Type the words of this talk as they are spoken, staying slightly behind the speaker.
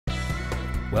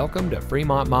Welcome to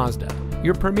Fremont Mazda,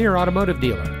 your premier automotive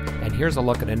dealer. And here's a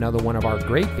look at another one of our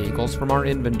great vehicles from our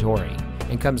inventory.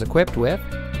 And comes equipped with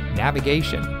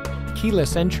navigation,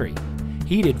 keyless entry,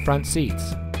 heated front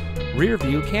seats, rear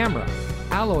view camera,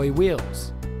 alloy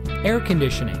wheels, air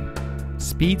conditioning,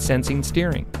 speed sensing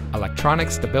steering,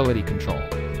 electronic stability control,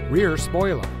 rear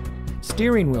spoiler,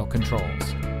 steering wheel controls,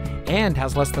 and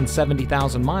has less than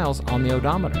 70,000 miles on the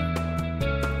odometer.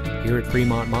 Here at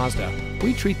Fremont Mazda,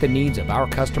 we treat the needs of our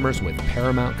customers with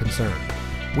paramount concern.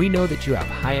 We know that you have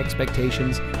high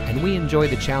expectations, and we enjoy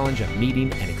the challenge of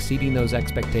meeting and exceeding those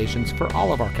expectations for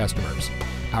all of our customers.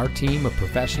 Our team of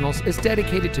professionals is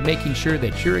dedicated to making sure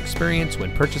that your experience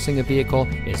when purchasing a vehicle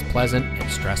is pleasant and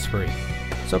stress-free.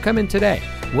 So come in today.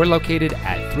 We're located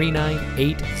at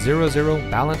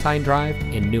 39800 Balentine Drive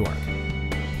in Newark.